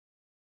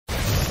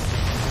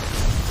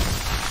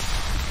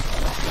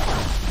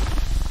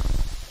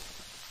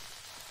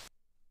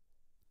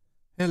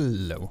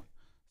Hello.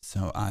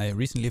 So I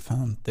recently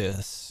found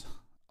this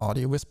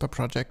audio whisper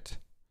project,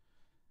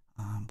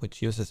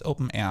 which uses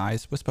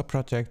OpenAI's whisper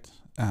project.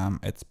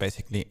 It's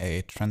basically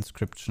a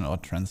transcription or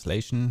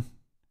translation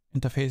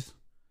interface.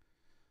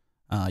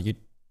 You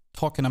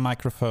talk in a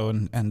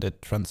microphone and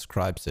it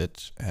transcribes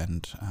it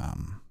and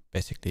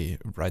basically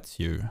writes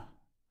you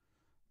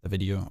the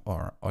video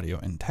or audio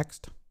in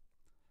text.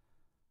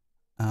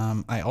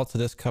 I also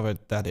discovered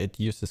that it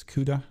uses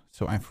CUDA.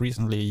 So I've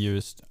recently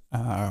used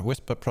a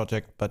Whisper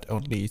project, but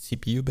only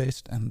CPU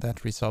based, and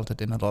that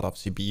resulted in a lot of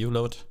CPU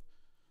load.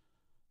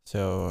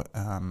 So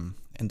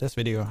in this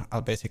video,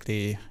 I'll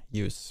basically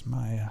use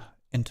my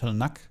Intel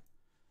NUC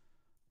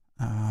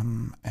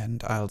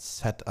and I'll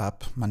set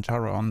up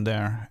Manjaro on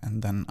there,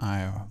 and then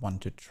I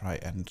want to try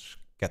and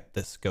get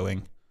this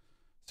going.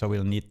 So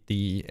we'll need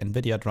the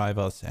Nvidia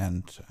drivers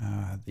and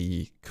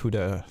the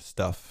CUDA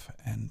stuff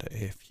and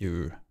a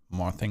few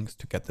more things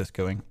to get this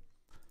going.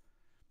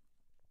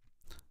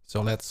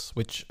 So let's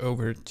switch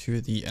over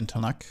to the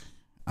Intel NUC.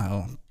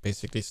 I'll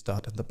basically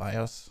start in the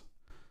BIOS.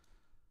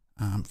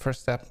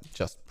 First step,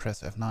 just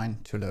press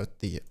F9 to load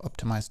the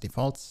optimized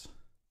defaults.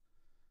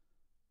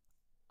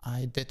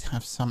 I did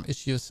have some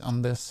issues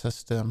on this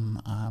system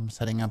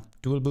setting up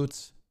dual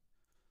boots.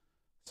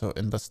 So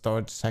in the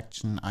storage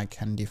section, I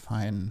can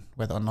define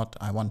whether or not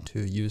I want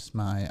to use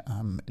my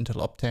Intel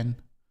Optane.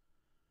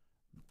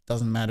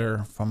 Doesn't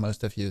matter for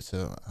most of you,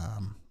 so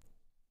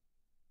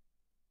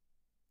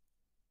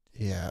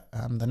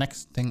the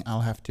next thing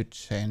I'll have to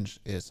change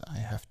is I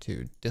have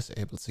to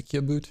disable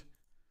secure boot,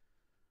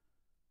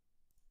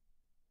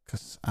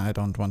 because I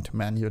don't want to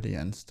manually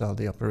install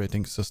the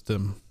operating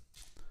system.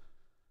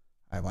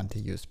 I want to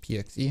use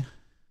PXE,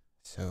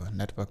 so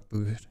network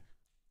boot.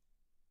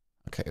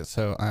 Okay,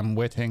 so I'm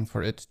waiting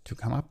for it to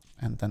come up,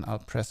 and then I'll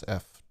press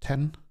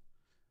F10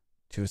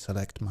 to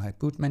select my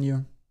boot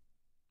menu.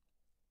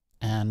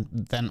 And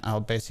then I'll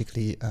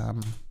basically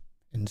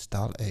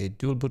install a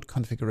dual boot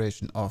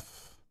configuration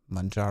of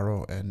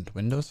Manjaro and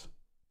Windows,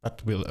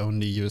 but we'll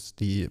only use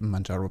the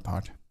Manjaro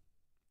part.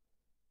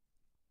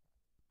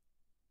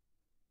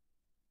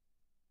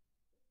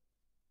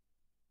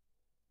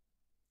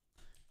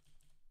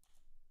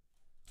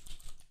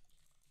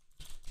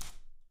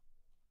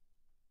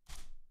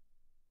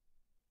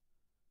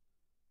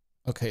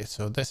 Okay,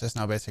 so this is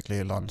now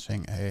basically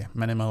launching a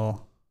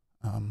minimal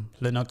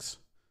Linux,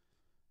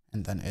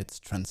 and then it's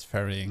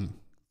transferring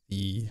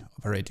the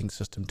operating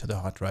system to the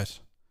hard drive.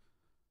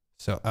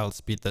 So I'll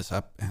speed this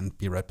up and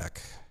be right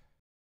back.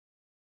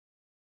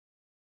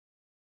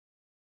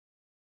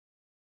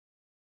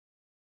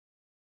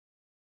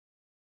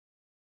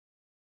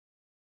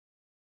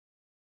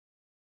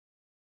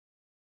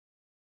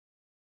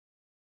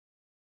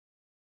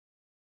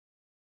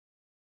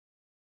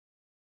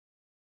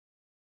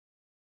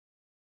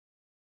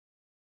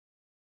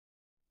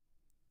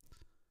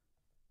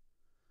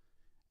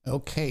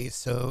 Okay,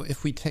 so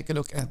if we take a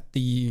look at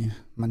the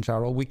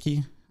Manjaro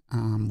wiki,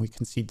 we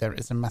can see there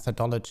is a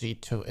methodology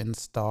to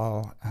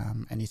install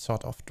any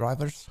sort of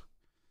drivers.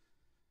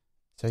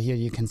 So here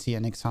you can see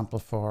an example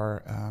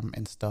for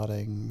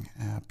installing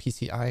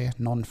PCI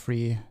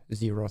non-free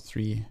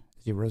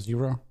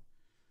 0300.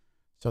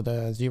 So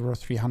the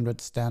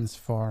 0300 stands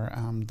for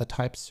the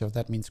types, so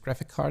that means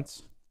graphic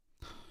cards.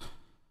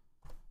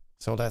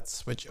 So let's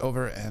switch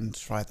over and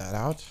try that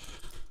out.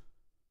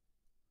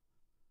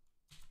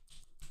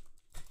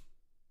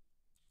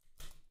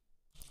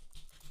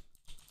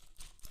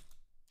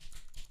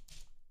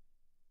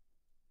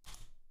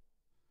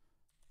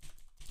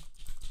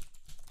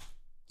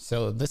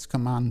 So this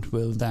command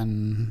will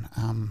then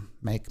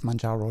make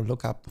Manjaro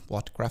look up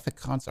what graphic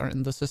cards are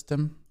in the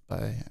system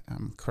by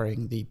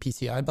querying the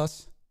PCI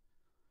bus.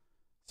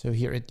 So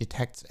here it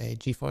detects a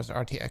GeForce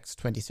RTX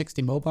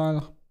 2060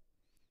 mobile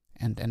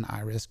and an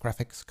Iris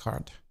graphics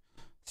card.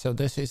 So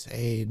this is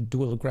a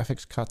dual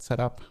graphics card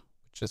setup,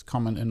 which is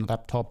common in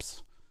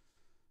laptops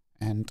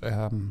and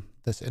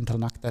this Intel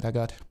NUC that I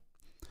got.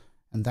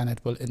 And then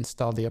it will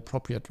install the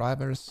appropriate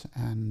drivers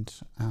and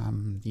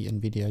the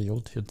Nvidia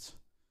utils.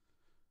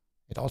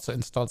 It also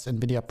installs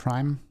Nvidia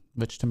Prime,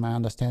 which to my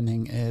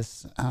understanding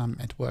is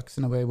it works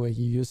in a way where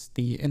you use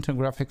the Intel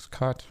graphics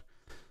card,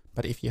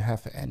 but if you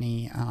have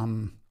any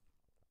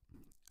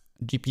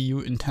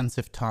GPU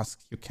intensive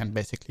tasks, you can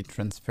basically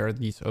transfer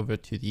these over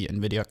to the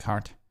Nvidia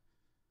card.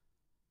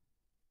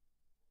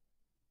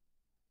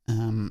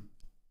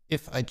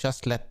 If I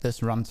just let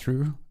this run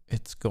through,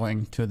 it's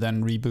going to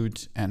then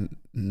reboot and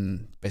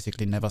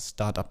basically never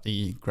start up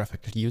the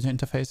graphical user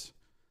interface.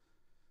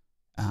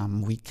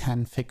 We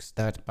can fix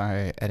that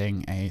by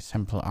adding a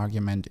simple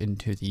argument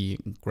into the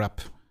grep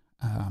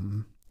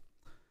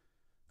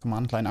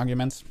command line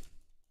arguments.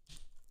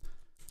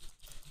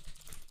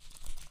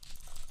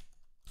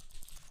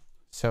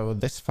 So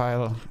this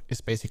file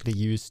is basically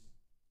used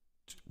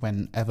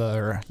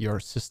whenever your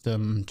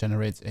system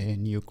generates a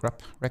new grep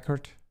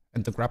record,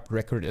 and the grep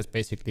record is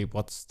basically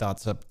what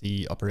starts up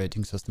the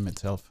operating system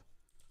itself.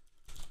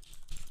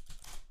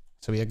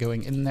 So we are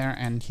going in there,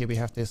 and here we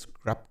have this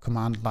grep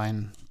command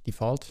line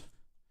default.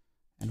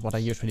 And what I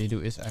usually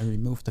do is I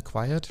remove the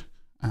quiet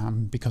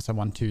because I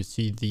want to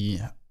see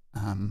the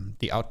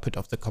output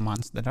of the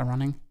commands that are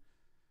running.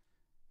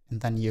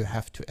 And then you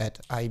have to add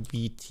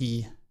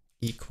IBT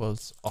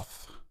equals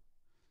off.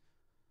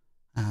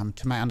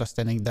 To my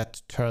understanding,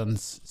 that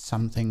turns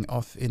something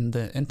off in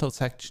the Intel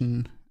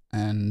section,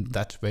 and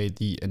that way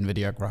the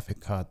Nvidia graphic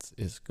cards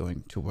is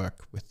going to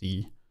work with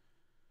the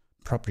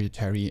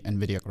proprietary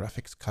Nvidia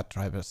graphics card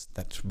drivers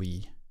that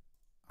we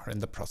are in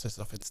the process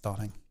of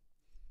installing.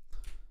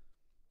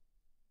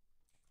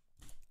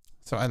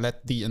 So I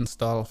let the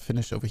install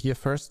finish over here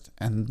first,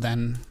 and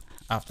then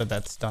after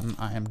that's done,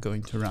 I am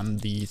going to run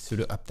the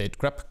sudo update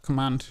grep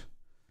command.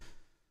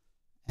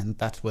 And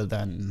that will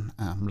then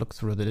look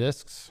through the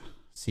disks,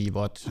 see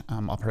what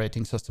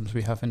operating systems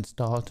we have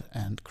installed,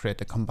 and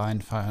create a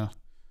combined file.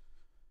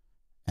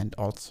 And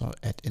also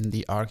add in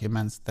the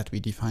arguments that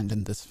we defined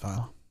in this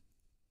file.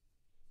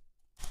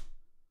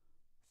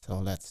 So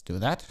let's do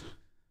that.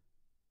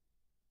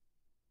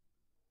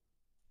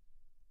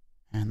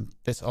 And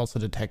this also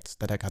detects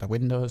that I got a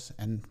Windows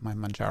and my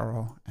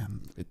Manjaro,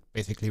 and it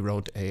basically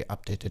wrote a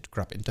updated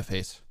grub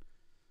interface.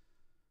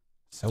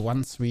 So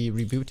once we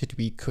rebooted,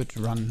 we could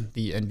run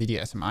the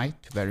Nvidia SMI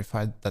to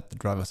verify that the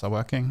drivers are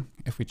working.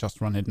 If we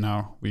just run it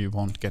now, we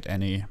won't get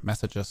any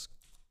messages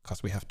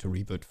because we have to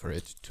reboot for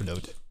it to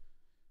load.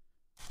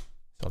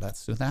 So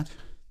let's do that.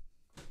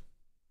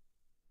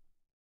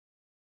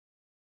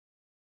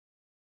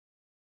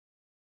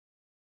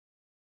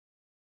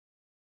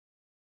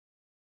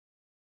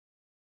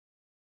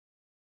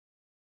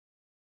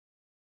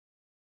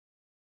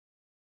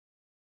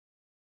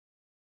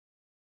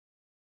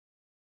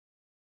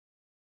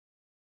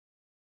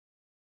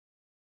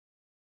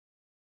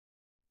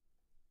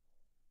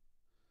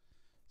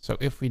 So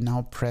if we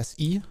now press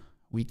E,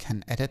 we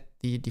can edit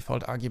the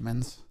default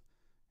arguments,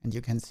 and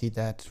you can see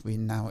that we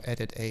now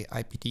added a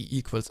IPD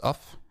equals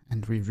off,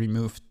 and we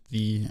removed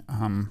the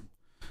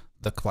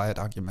quiet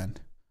argument.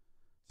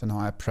 So now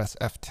I press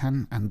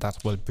F10, and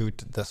that will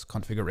boot this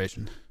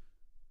configuration.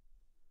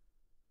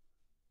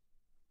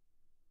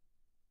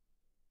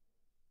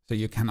 So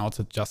you can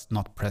also just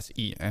not press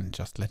E and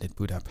just let it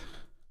boot up.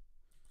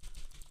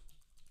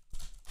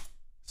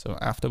 So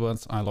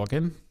afterwards I log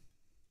in.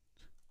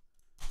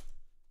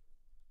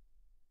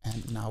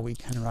 And now we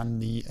can run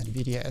the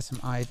Nvidia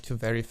SMI to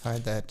verify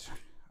that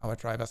our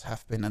drivers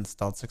have been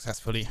installed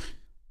successfully.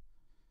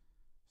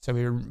 So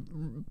we're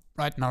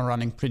right now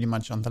running pretty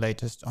much on the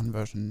latest on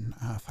version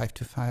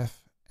 5.25,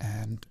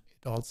 and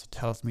it also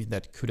tells me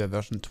that CUDA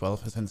version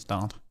 12 is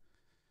installed.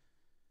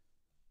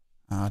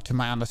 To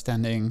my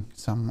understanding,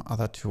 some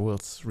other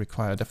tools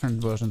require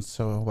different versions,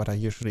 so what I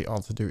usually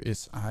also do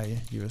is I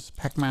use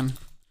pacman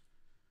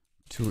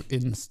to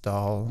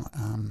install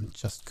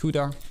just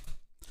CUDA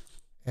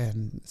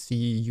and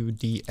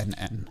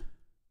CUDNN.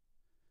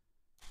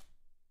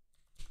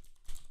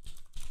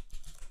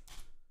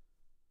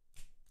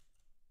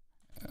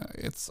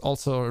 It's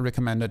also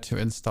recommended to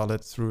install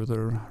it through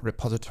the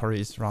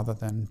repositories rather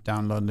than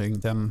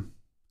downloading them,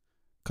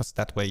 because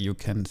that way you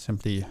can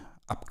simply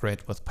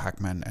upgrade with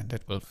pacman and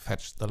it will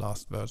fetch the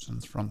last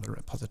versions from the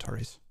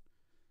repositories.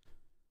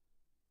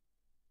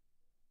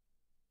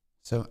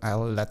 So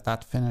I'll let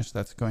that finish.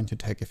 That's going to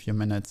take a few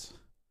minutes.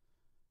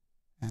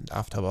 And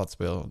afterwards,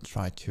 we'll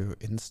try to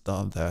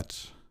install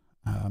that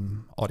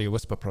Audio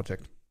Whisper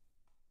project.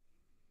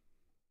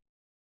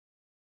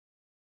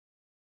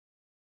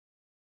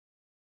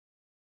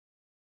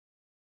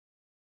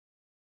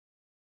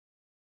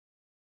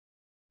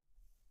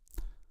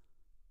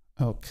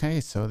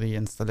 Okay, so the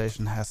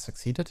installation has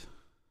succeeded.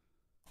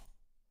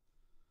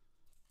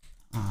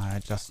 I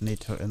just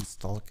need to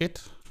install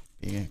Git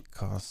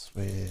because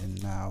we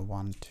now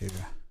want to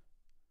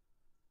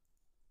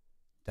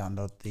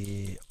download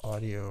the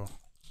Audio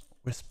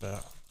Whisper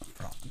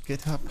from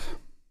GitHub.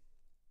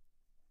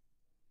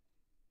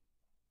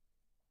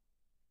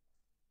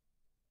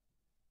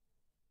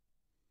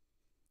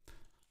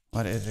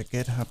 What is it?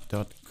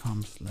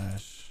 github.com/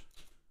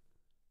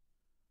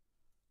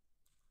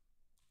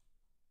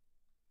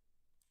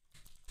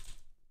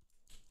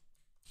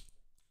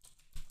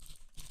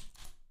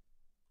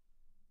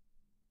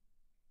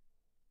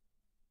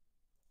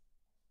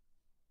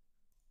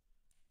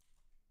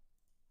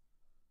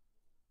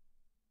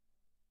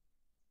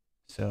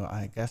 So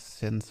I guess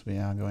since we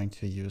are going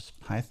to use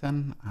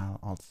Python, I'll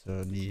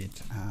also need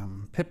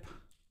pip.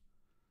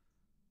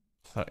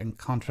 So in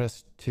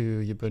contrast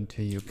to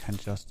Ubuntu, you can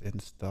just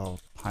install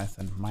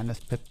Python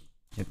 -pip.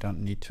 You don't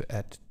need to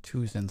add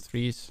 2s and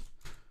 3s.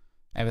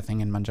 Everything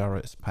in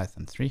Manjaro is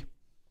Python 3.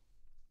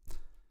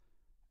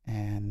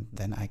 And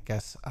then I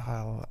guess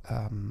I'll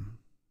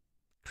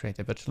create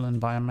a virtual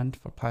environment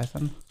for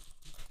Python.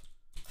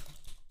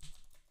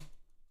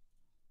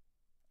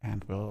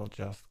 And we'll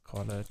just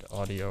call it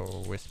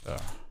Audio Whisper.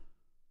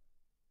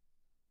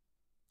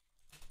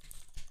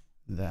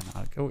 Then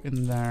I'll go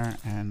in there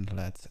and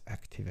let's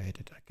activate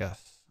it, I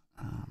guess.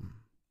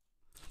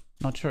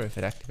 Not sure if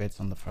it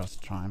activates on the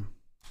first try.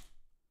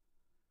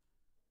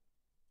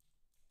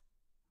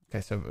 Okay,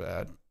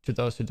 so to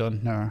those who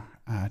don't know,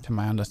 to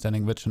my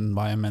understanding, which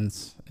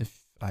environments,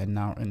 if I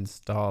now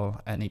install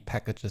any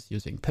packages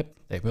using pip,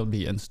 they will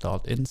be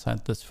installed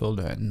inside this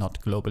folder and not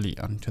globally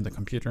onto the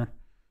computer.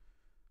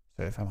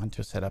 So if I want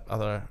to set up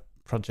other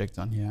projects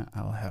on here,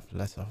 I'll have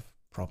less of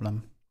a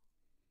problem.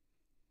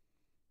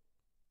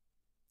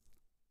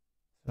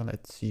 So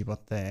let's see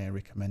what they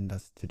recommend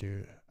us to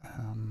do.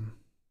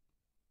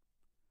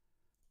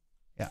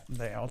 Yeah,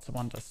 they also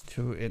want us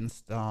to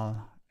install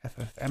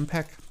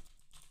ffmpeg.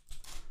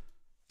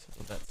 So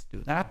let's do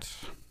that.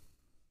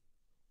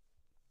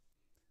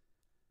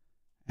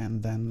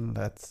 And then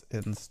let's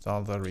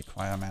install the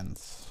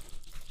requirements.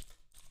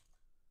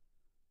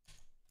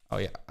 Oh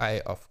yeah,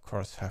 I of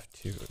course have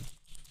to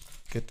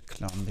git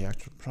clone the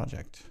actual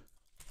project.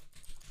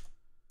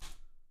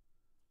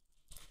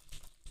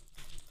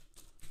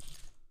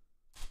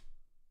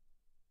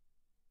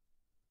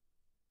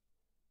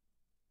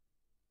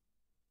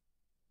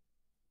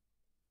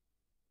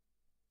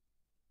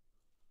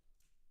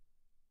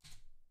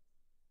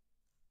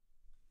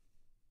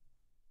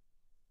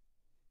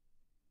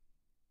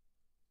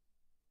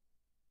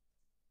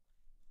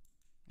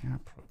 Yeah,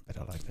 probably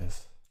better like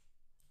this.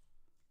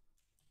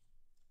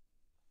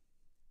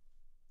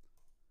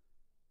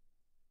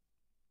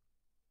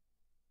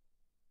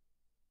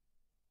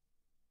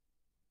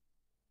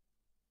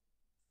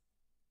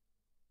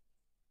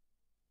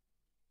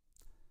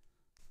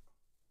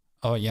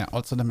 Oh yeah,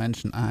 also to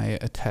mention, I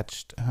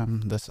attached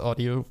this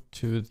audio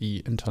to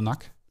the Intel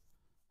NUC.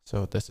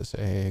 So this is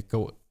a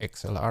Go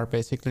XLR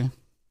basically.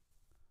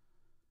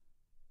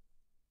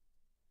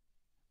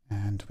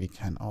 And we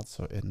can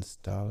also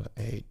install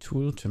a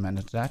tool to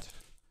manage that.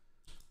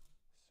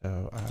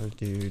 So I'll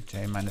do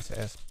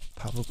J-S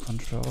power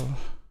control.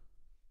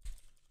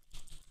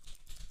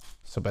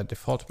 So by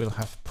default, we'll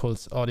have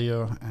pulse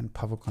audio, and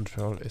power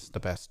control is the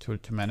best tool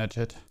to manage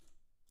it.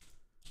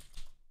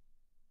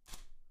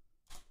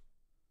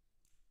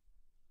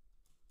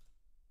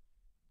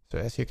 So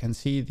as you can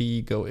see,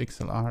 the Go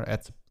XLR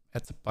adds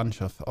a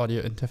bunch of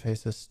audio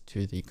interfaces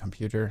to the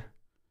computer.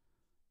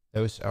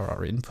 Those are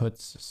our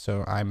inputs.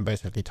 So I'm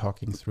basically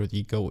talking through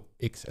the Go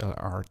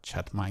XLR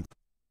chat mic.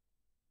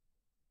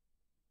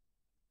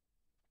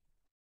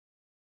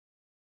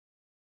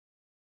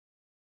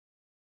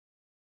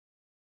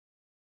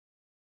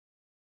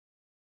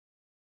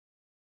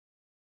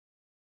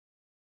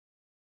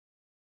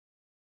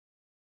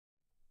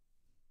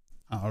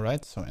 All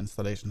right, so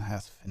installation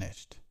has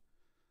finished.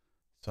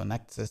 So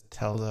next it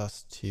tells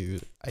us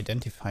to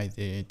identify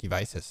the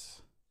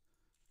devices.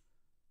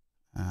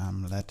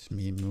 Let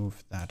me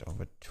move that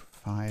over to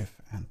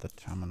 5 and the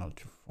terminal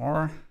to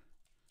 4.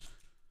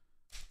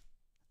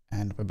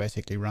 And we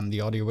basically run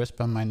the audio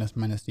whisper minus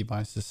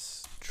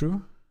devices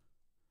true.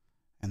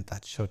 And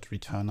that should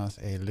return us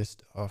a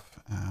list of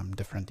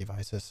different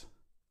devices.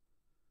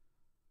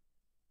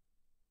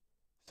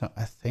 So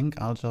I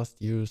think I'll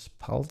just use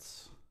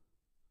pulse.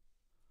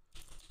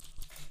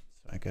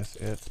 I guess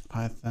it's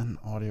Python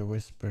audio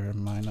whisper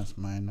minus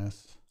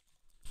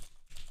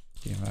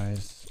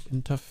device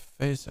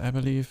interface, I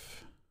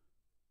believe.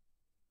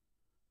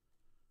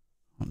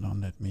 Hold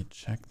on, let me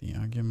check the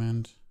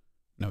argument.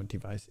 No,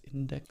 device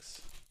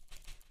index.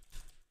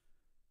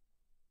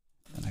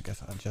 Then I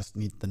guess I'll just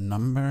need the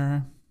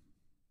number.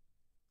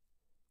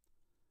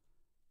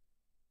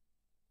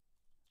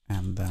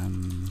 And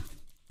then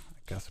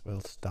I guess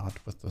we'll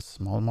start with the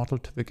small model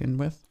to begin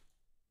with.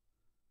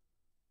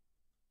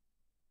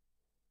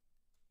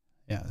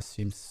 Yeah, it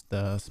seems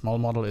the small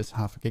model is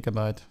 0.5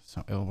 GB,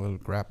 so it will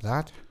grab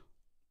that.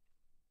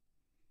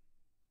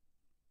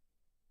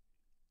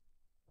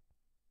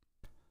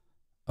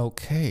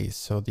 Okay,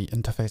 so the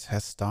interface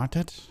has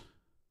started.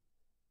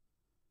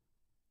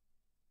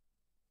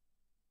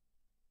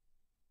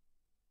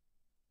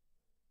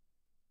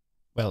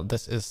 Well,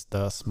 this is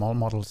the small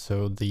model,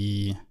 so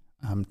the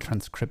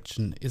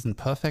transcription isn't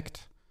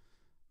perfect.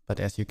 But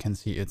as you can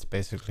see, it's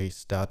basically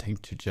starting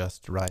to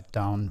just write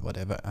down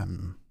whatever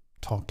I'm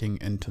talking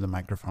into the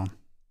microphone.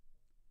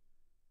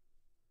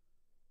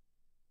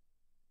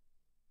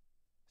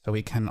 So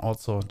we can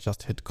also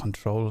just hit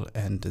Control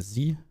and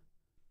Z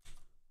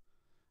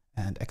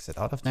and exit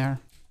out of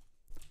there.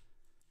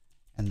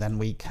 And then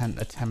we can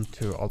attempt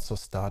to also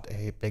start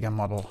a bigger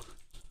model.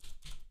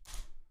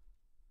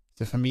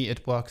 So for me,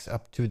 it works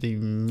up to the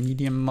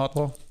medium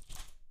model.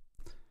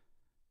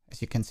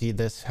 As you can see,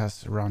 this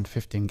has around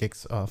 15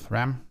 gigs of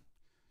RAM.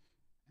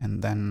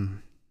 And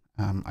then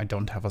I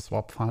don't have a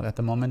swap file at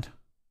the moment.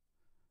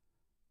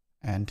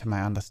 And to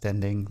my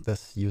understanding,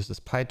 this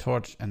uses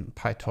PyTorch, and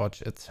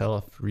PyTorch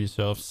itself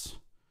reserves,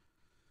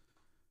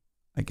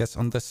 I guess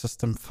on this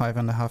system,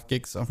 5.5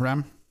 gigs of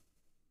RAM.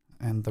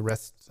 And the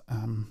rest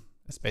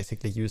is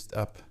basically used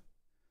up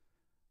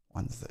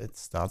once it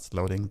starts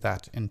loading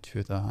that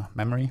into the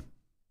memory.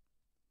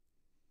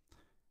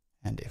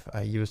 And if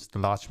I use the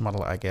large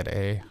model, I get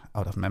a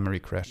out of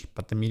memory crash,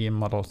 but the medium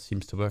model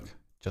seems to work.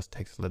 Just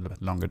takes a little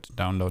bit longer to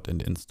download and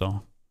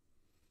install.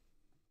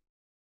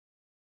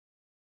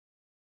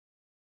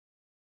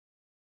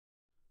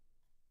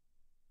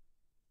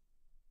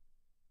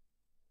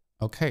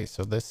 Okay,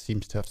 so this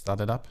seems to have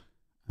started up.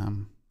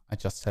 I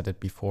just said it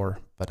before,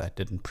 but I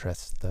didn't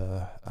press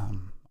the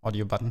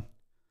audio button.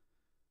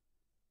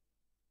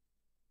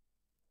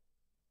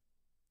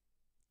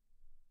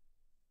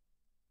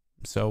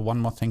 So one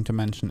more thing to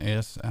mention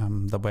is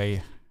the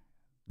way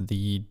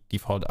the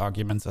default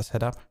arguments are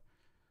set up.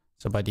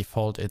 So by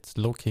default, it's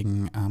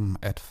looking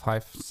at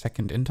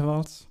 5-second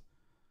intervals,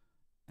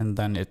 and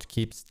then it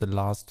keeps the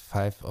last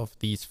 5 of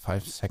these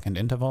 5-second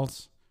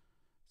intervals.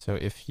 So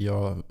if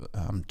you're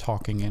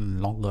talking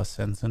in longer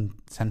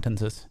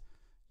sentences,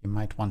 you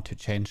might want to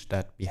change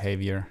that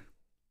behavior.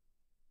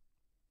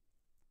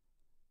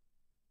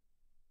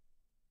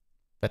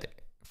 But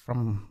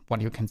from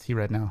what you can see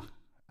right now,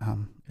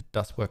 it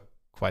does work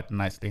quite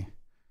nicely.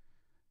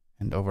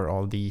 And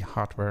overall, the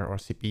hardware or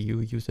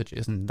CPU usage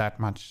isn't that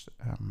much.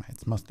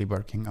 It's mostly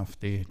working off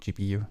the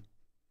GPU.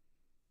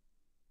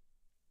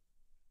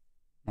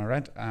 All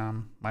right,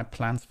 my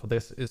plans for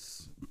this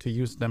is to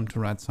use them to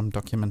write some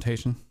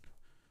documentation.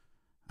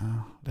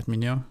 Let me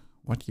know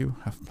what you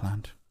have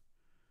planned.